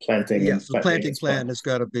planting. Yes, the planting plan has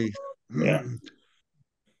got to be. Yeah.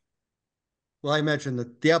 Well, I imagine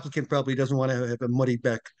that the applicant probably doesn't want to have a muddy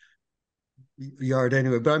backyard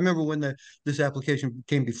anyway. But I remember when this application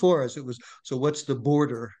came before us, it was, so what's the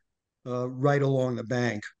border right along the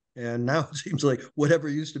bank? And now it seems like whatever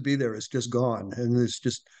used to be there is just gone, and it's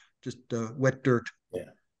just wet dirt. Yeah.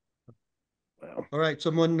 Wow. All right.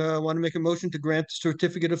 Someone want to make a motion to grant the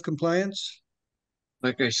certificate of compliance?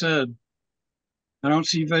 Like I said, I don't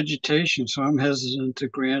see vegetation, so I'm hesitant to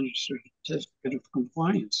grant a certificate of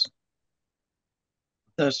compliance.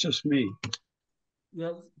 That's just me.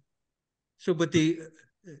 Well, so, but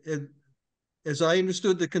as I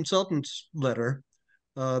understood the consultant's letter,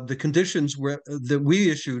 the conditions that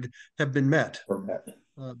we issued have been met.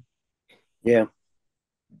 Yeah.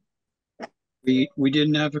 We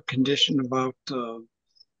didn't have a condition about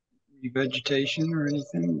vegetation or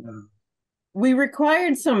anything. We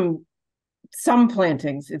required some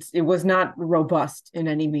plantings. It was not robust in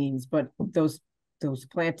any means, but those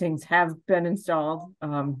plantings have been installed.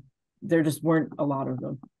 There just weren't a lot of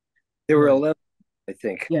them. There were 11, I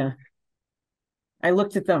think. Yeah. I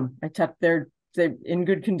looked at them. I checked they're in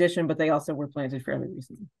good condition, but they also were planted fairly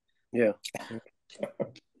recently. Yeah.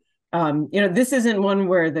 This isn't one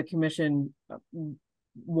where the commission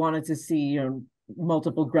wanted to see,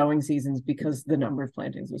 multiple growing seasons because the number of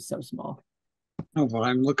plantings was so small. No, but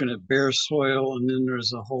I'm looking at bare soil, and then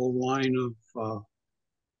there's a whole line of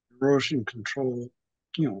erosion control,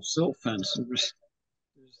 silt fence.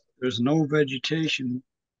 There's no vegetation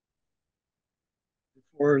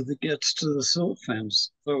before it gets to the silt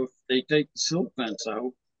fence. So if they take the silt fence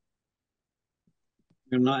out,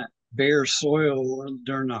 you're not bare soil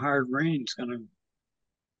during the hard rain. It's going to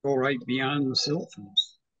go right beyond the silt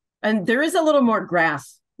fence. And there is a little more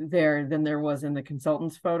grass there than there was in the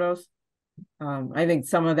consultant's photos. I think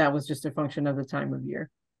some of that was just a function of the time of year.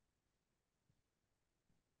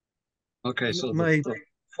 Okay, so the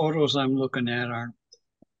photos I'm looking at aren't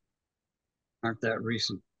that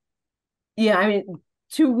recent. Yeah, I mean,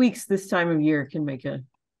 2 weeks this time of year can make a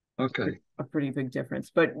pretty big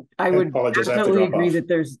difference. But I would definitely agree that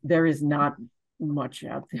there is not much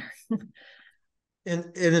out there. And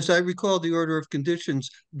as I recall the order of conditions,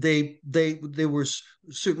 they were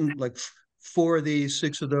certain, like 4 of these,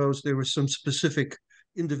 6 of those, there were some specific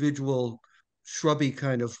individual shrubby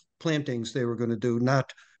kind of plantings they were going to do,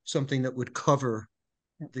 not something that would cover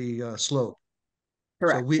the slope.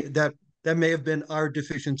 Correct. So that may have been our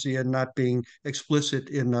deficiency in not being explicit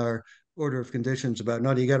in our order of conditions about,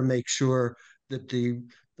 no, you got to make sure that the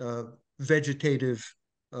vegetative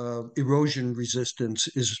erosion resistance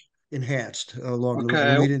is enhanced along the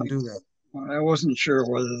way. We didn't do that. I wasn't sure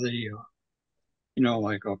whether the,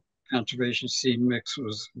 like a conservation seed mix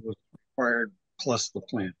was required plus the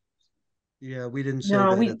plant. Yeah, we didn't say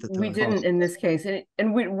that at the time. We didn't in this case.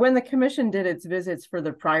 And when the commission did its visits for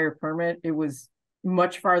the prior permit, it was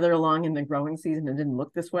much farther along in the growing season and didn't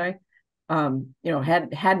look this way.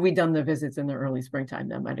 Had we done the visits in the early springtime,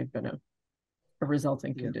 that might have been a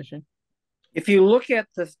resulting condition. If you look at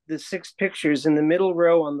the 6 pictures in the middle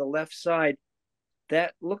row on the left side,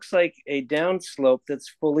 that looks like a downslope that's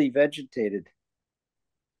fully vegetated.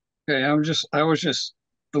 Okay, I was just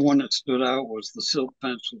the one that stood out was the silt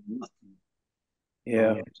fence with nothing.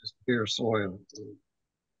 Yeah, just bare soil.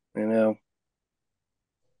 I know.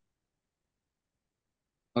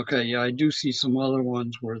 Okay, yeah, I do see some other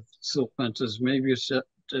ones where silt fences. Maybe it's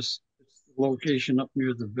just the location up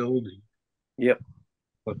near the building. Yep.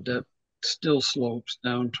 But that still slopes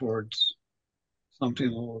down towards something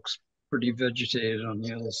that looks pretty vegetated on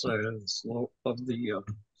the other side of the slope of the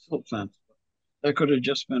silt fence. That could have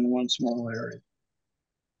just been one small area.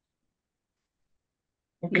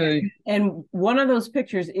 Okay. Yeah. And one of those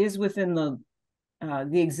pictures is within the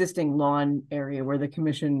existing lawn area where the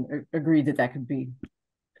commission agreed that could be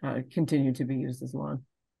continue to be used as lawn.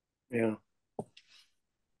 Yeah.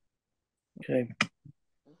 Okay.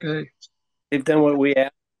 Okay. They've done what we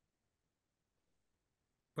asked.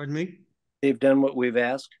 Pardon me? They've done what we've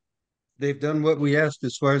asked. They've done what we asked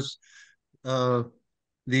as far as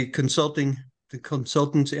the consulting the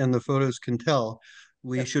consultants and the photos can tell,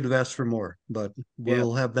 we should have asked for more, but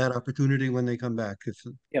we'll have that opportunity when they come back, if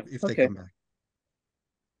they come back.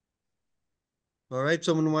 All right,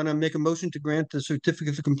 someone want to make a motion to grant the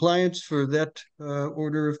certificate of compliance for that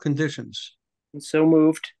order of conditions? So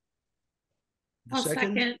moved. I'll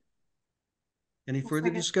second. Any further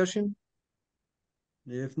discussion?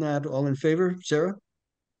 If not, all in favor, Sarah?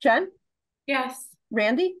 Jen? Yes.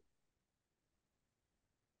 Randy?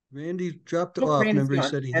 Randy dropped Oh, off. Randy's Remember, he gone,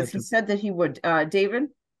 said he as had he to. said that he would. David?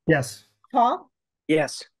 Yes. Paul?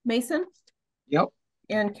 Yes. Mason? Yep.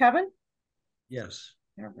 And Kevin? Yes.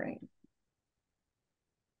 All right.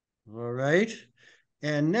 All right.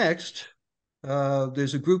 And next,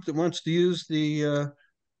 there's a group that wants to use the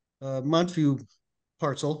Montview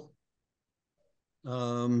parcel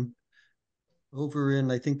over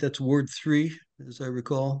in, I think that's Ward 3, as I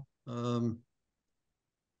recall. And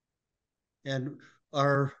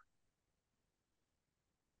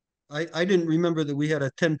I didn't remember that we had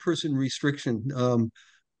a 10-person restriction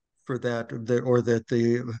for that, or that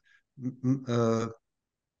the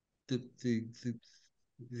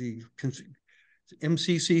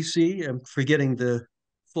MCCC, I'm forgetting the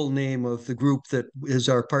full name of the group that is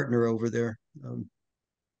our partner over there.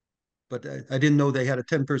 But I didn't know they had a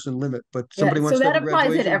 10-person limit, but somebody wants so to have that a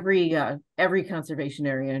applies at graduation. every conservation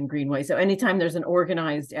area in Greenway. So anytime there's an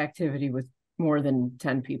organized activity with more than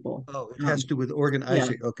 10 people. Oh, it has to do with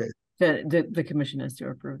organizing. Yeah. Okay. The commission has to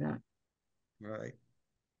approve that. Right.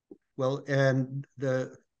 Well, and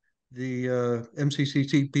the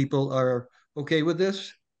MCCC people are okay with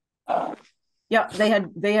this? Yeah,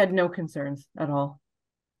 they had no concerns at all.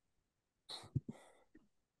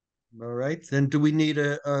 All right, then do we need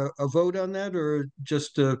a vote on that, or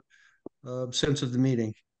just a sense of the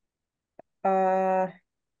meeting?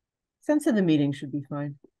 Sense of the meeting should be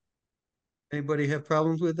fine. Anybody have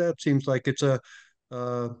problems with that? Seems like it's a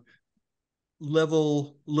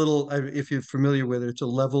level little, if you're familiar with it, it's a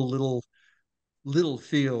level little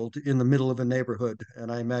field in the middle of a neighborhood. And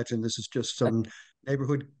I imagine this is just some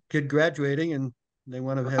neighborhood kid graduating and they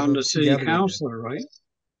want to have a city councilor, right?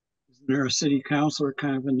 Isn't there a city councilor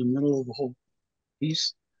kind of in the middle of the whole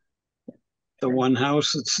piece? The one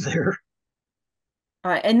house that's there.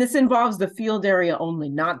 And this involves the field area only,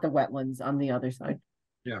 not the wetlands on the other side.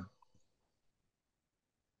 Yeah.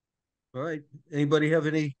 All right. Anybody have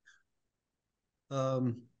any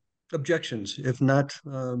objections? If not,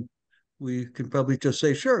 we can probably just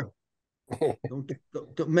say, sure.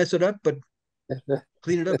 Don't mess it up, but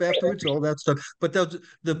clean it up afterwards, all that stuff. But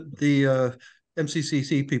the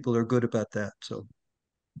MCCC people are good about that. So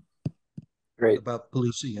great about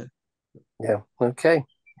policing it. Yeah. Okay.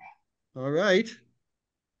 All right.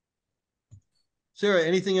 Sarah,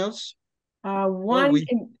 anything else?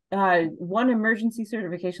 One emergency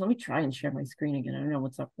certification. Let me try and share my screen again. I don't know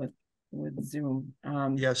what's up with Zoom.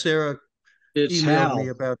 Yeah, Sarah it's emailed Hal. me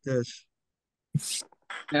about this.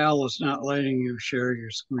 Hal is not letting you share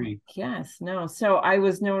your screen. Yes, no. So I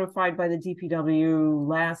was notified by the DPW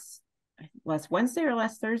last Wednesday or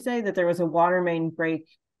last Thursday that there was a water main break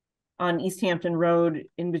on East Hampton Road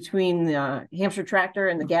in between the Hampshire Tractor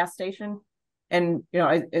and the gas station. And, you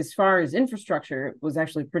know, as far as infrastructure, it was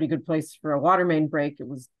actually a pretty good place for a water main break. It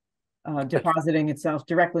was depositing itself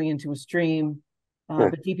directly into a stream.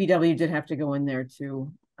 But DPW did have to go in there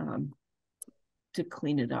to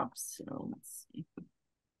clean it up. So let's see.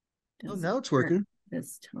 Oh, now it's working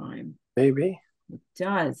this time. Maybe it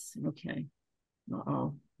does. Okay.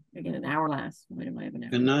 Uh-oh. I get an hour last. Why do I have an hour?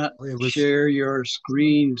 Cannot share your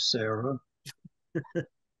screen, Sarah.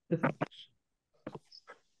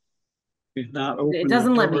 Not open. It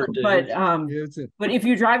doesn't let me, but if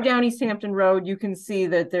you drive down East Hampton Road, you can see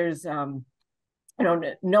that there's no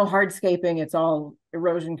hardscaping. It's all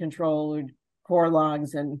erosion control, core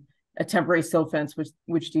logs, and a temporary silt fence,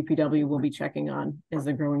 which DPW will be checking on as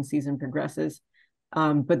the growing season progresses.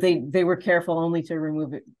 But they were careful only to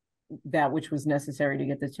remove that which was necessary to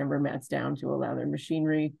get the timber mats down to allow their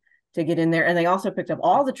machinery to get in there. And they also picked up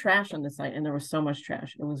all the trash on the site, and there was so much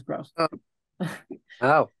trash. It was gross.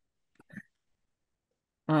 Wow.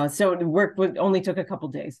 So the work only took a couple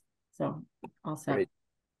days. So all set. Great.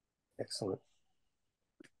 Excellent.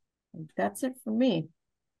 That's it for me.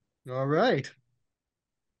 All right.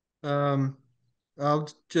 I'll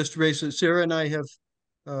just raise it. Sarah and I have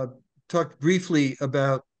talked briefly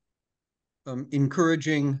about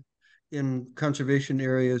encouraging in conservation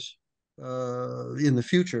areas in the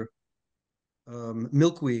future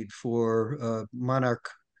milkweed for monarch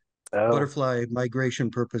butterfly migration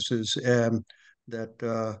purposes, and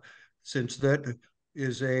that since that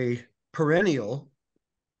is a perennial,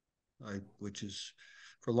 which is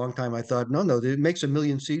for a long time I thought, no, it makes 1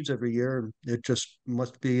 million seeds every year, and it just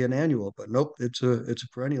must be an annual. But nope, it's a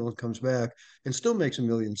perennial and comes back and still makes 1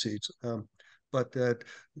 million seeds. But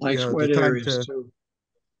Likes wet areas too.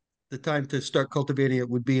 The time to start cultivating it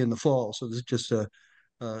would be in the fall. So this is just a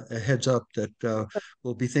heads up that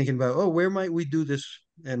we'll be thinking about, oh, where might we do this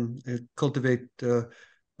and cultivate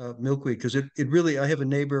milkweed? Because it really, I have a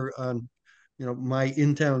neighbor on, my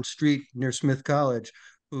in-town street near Smith College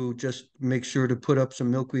who just makes sure to put up some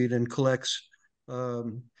milkweed and collects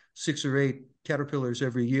 6 or 8 caterpillars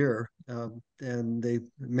every year, and they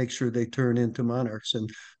make sure they turn into monarchs. And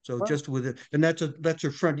so just with it, and that's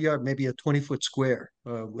her front yard, maybe a 20-foot square.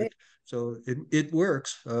 So it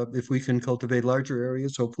works. If we can cultivate larger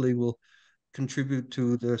areas, hopefully we'll contribute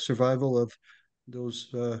to the survival of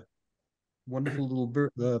those wonderful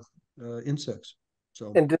little insects.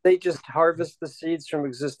 So. And do they just harvest the seeds from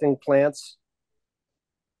existing plants?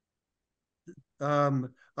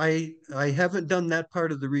 I haven't done that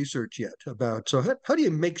part of the research yet about, so how do you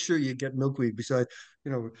make sure you get milkweed? Besides,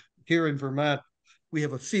 here in Vermont, we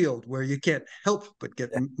have a field where you can't help but get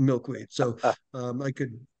milkweed. So I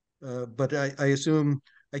could, but I assume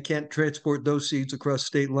I can't transport those seeds across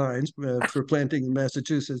state lines for planting in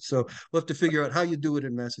Massachusetts. So we'll have to figure out how you do it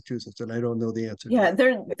in Massachusetts, and I don't know the answer. Yeah,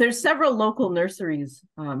 there's several local nurseries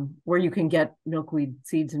where you can get milkweed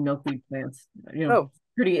seeds and milkweed plants.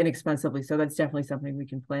 Pretty inexpensively. So that's definitely something we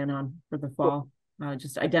can plan on for the fall.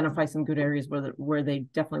 Just identify some good areas where they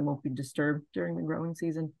definitely won't be disturbed during the growing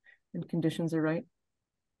season and conditions are right.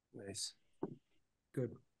 Nice.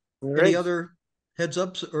 Good. Any other heads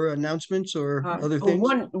ups or announcements or other things?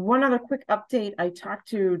 One other quick update. I talked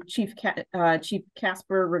to Chief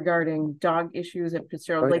Casper regarding dog issues at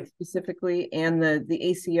Fitzgerald Lake specifically, and the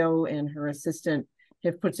ACO and her assistant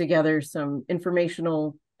have put together some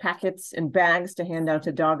informational packets and bags to hand out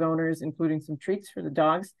to dog owners, including some treats for the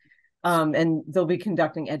dogs. And they'll be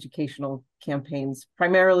conducting educational campaigns,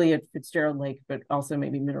 primarily at Fitzgerald Lake, but also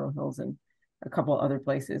maybe Mineral Hills and a couple other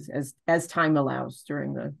places as time allows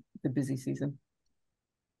during the busy season.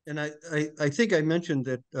 And I think I mentioned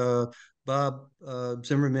that Bob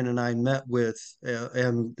Zimmerman and I met with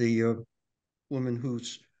and the woman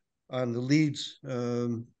who's on the Leeds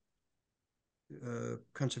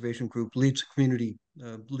conservation group, Leeds Community,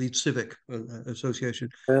 Leeds Civic Association,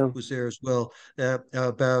 was there as well,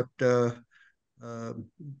 about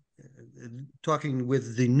talking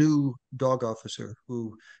with the new dog officer,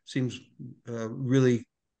 who seems really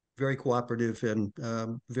very cooperative and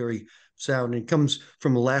very sound, and comes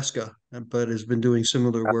from Alaska, but has been doing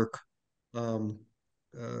similar work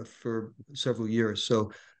for several years.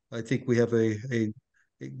 So I think we have a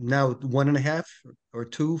now 1.5 or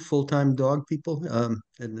 2 full-time dog people,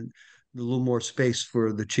 and a little more space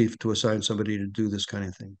for the chief to assign somebody to do this kind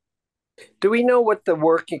of thing. Do we know what the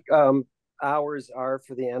working hours are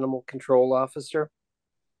for the animal control officer?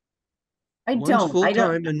 One's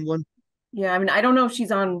full-time and one. Yeah, I mean, I don't know if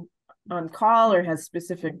she's on call or has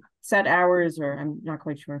specific set hours, or I'm not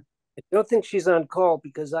quite sure. I don't think she's on call,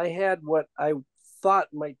 because I had what I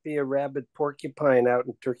thought might be a rabid porcupine out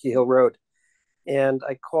in Turkey Hill Road. And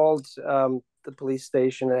I called the police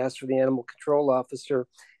station and asked for the animal control officer.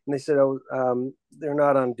 And they said, they're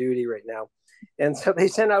not on duty right now. And so they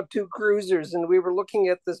sent out 2 cruisers, and we were looking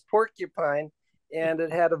at this porcupine, and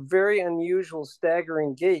it had a very unusual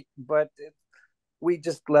staggering gait, but we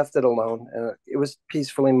just left it alone. It was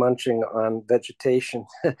peacefully munching on vegetation,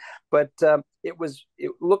 but it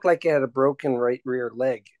looked like it had a broken right rear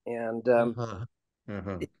leg. And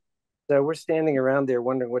so we're standing around there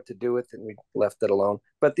wondering what to do with it, and we left it alone.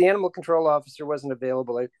 But the animal control officer wasn't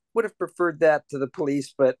available. I would have preferred that to the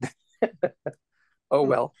police, but oh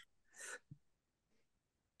well.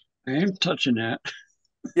 I am touching that.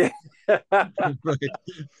 Yeah. All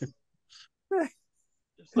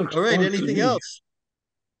right. Anything else?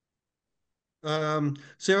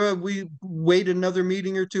 Sarah, we wait another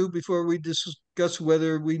meeting or 2 before we discuss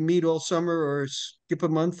whether we meet all summer or skip a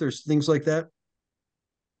month or things like that.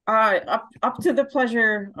 Up to the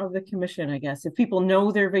pleasure of the commission, I guess. If people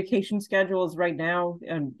know their vacation schedules right now,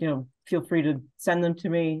 and feel free to send them to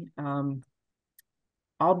me.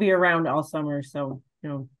 I'll be around all summer, so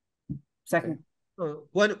second.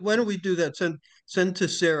 Why don't we do that? Send to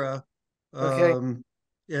Sarah. And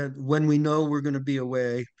when we know we're going to be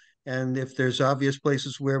away, and if there's obvious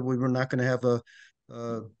places where we were not going to have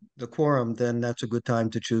the quorum, then that's a good time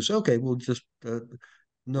to choose. Okay, we'll just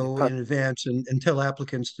know in advance and tell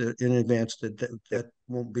applicants in advance that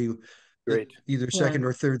won't be great. Either second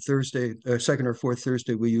or third Thursday, second or fourth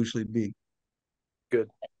Thursday we usually meet.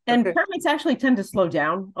 Good. And permits actually tend to slow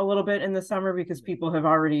down a little bit in the summer because people have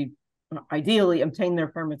already ideally obtain their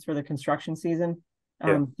permits for the construction season.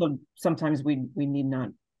 Yeah. So sometimes we need not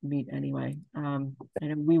meet anyway. And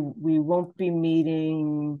we won't be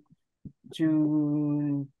meeting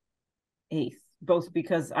June 8th, both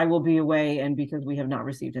because I will be away and because we have not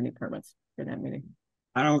received any permits for that meeting.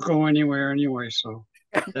 I don't go anywhere anyway, so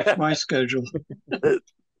that's my schedule.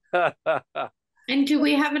 And do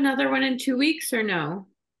we have another one in 2 weeks or no?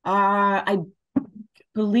 I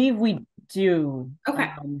believe we do. Okay.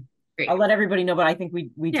 Great. I'll let everybody know, but I think we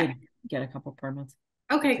Yeah. did get a couple permits.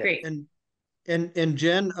 Okay, Okay. great. And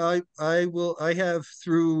Jen, I have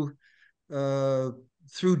through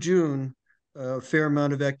June a fair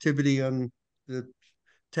amount of activity on the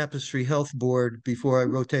Tapestry Health Board before I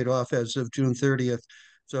rotate off as of June 30th.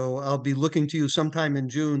 So I'll be looking to you sometime in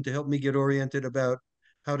June to help me get oriented about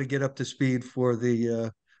how to get up to speed for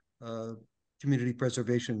the community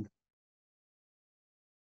preservation